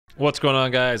What's going on,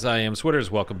 guys? I am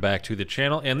Switters. Welcome back to the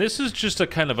channel, and this is just a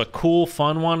kind of a cool,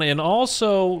 fun one, and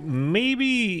also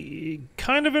maybe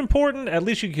kind of important. At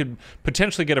least you could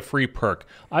potentially get a free perk.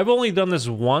 I've only done this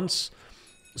once,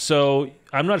 so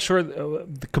I'm not sure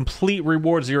the complete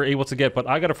rewards you're able to get, but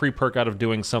I got a free perk out of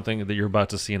doing something that you're about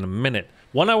to see in a minute.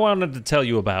 One I wanted to tell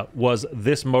you about was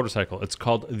this motorcycle. It's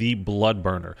called the Blood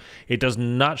Burner. It does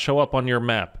not show up on your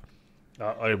map.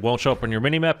 It won't show up on your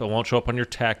mini-map. It won't show up on your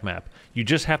TAC map. You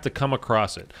just have to come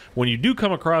across it. When you do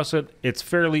come across it, it's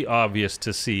fairly obvious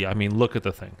to see. I mean, look at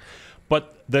the thing.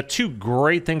 But the two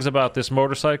great things about this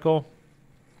motorcycle,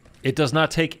 it does not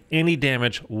take any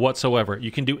damage whatsoever. You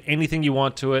can do anything you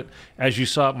want to it. As you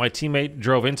saw, my teammate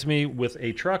drove into me with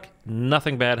a truck.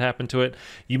 Nothing bad happened to it.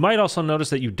 You might also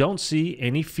notice that you don't see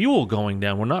any fuel going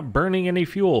down. We're not burning any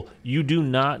fuel. You do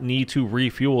not need to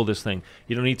refuel this thing.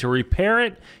 You don't need to repair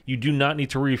it. You do not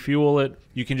need to refuel it.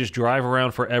 You can just drive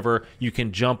around forever. You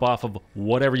can jump off of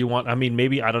whatever you want. I mean,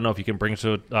 maybe, I don't know if you can bring it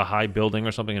to a high building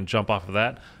or something and jump off of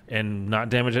that and not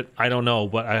damage it. I don't know,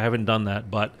 but I haven't done that.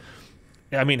 But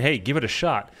I mean, hey, give it a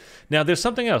shot. Now, there's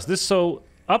something else. So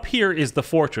up here is the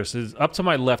fortress. Up to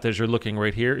my left, as you're looking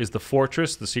right here, is the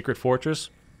fortress, the secret fortress.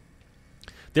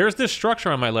 There's this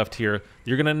structure on my left here.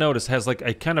 You're going to notice has like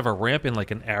a kind of a ramp and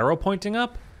like an arrow pointing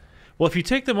up. Well, if you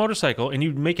take the motorcycle and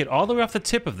you make it all the way off the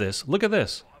tip of this, look at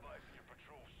this.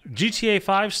 GTA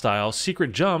 5 style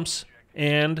secret jumps,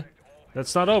 and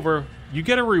that's not over. You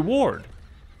get a reward.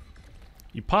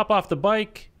 You pop off the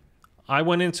bike. I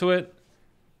went into it,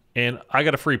 and I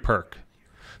got a free perk.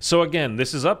 So again,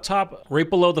 this is up top, right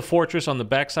below the fortress, on the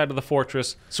back side of the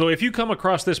fortress. So if you come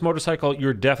across this motorcycle,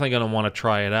 you're definitely going to want to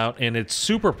try it out. And it's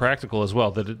super practical as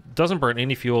well, that it doesn't burn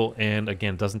any fuel and,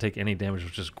 again, doesn't take any damage,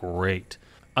 which is great.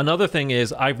 Another thing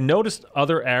is, I've noticed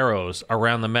other arrows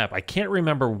around the map. I can't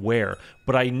remember where,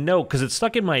 but I know, because it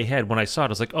stuck in my head when I saw it. I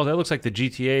was like, oh, that looks like the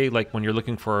GTA, like when you're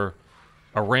looking for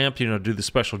a ramp, you know, do the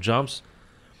special jumps.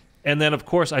 And then, of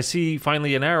course, I see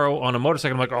finally an arrow on a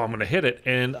motorcycle. I'm like, oh, I'm going to hit it.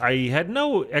 And I had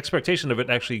no expectation of it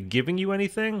actually giving you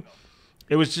anything.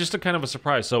 It was just a kind of a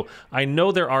surprise. So I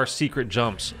know there are secret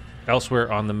jumps elsewhere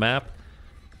on the map.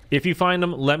 If you find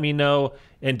them, let me know.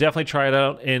 And definitely try it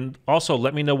out. And also,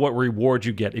 let me know what reward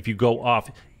you get if you go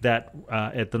off that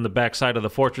at the back side of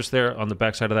the fortress there, on the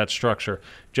back side of that structure.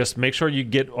 Just make sure you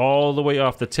get all the way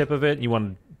off the tip of it. You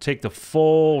want to take the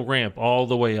full ramp all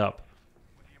the way up.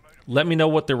 Let me know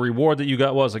what the reward that you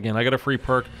got was. Again, I got a free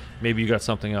perk. Maybe you got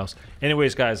something else.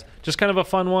 Anyways, guys, just kind of a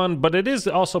fun one, but it is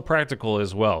also practical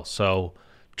as well. So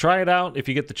try it out if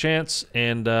you get the chance,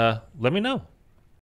 and let me know.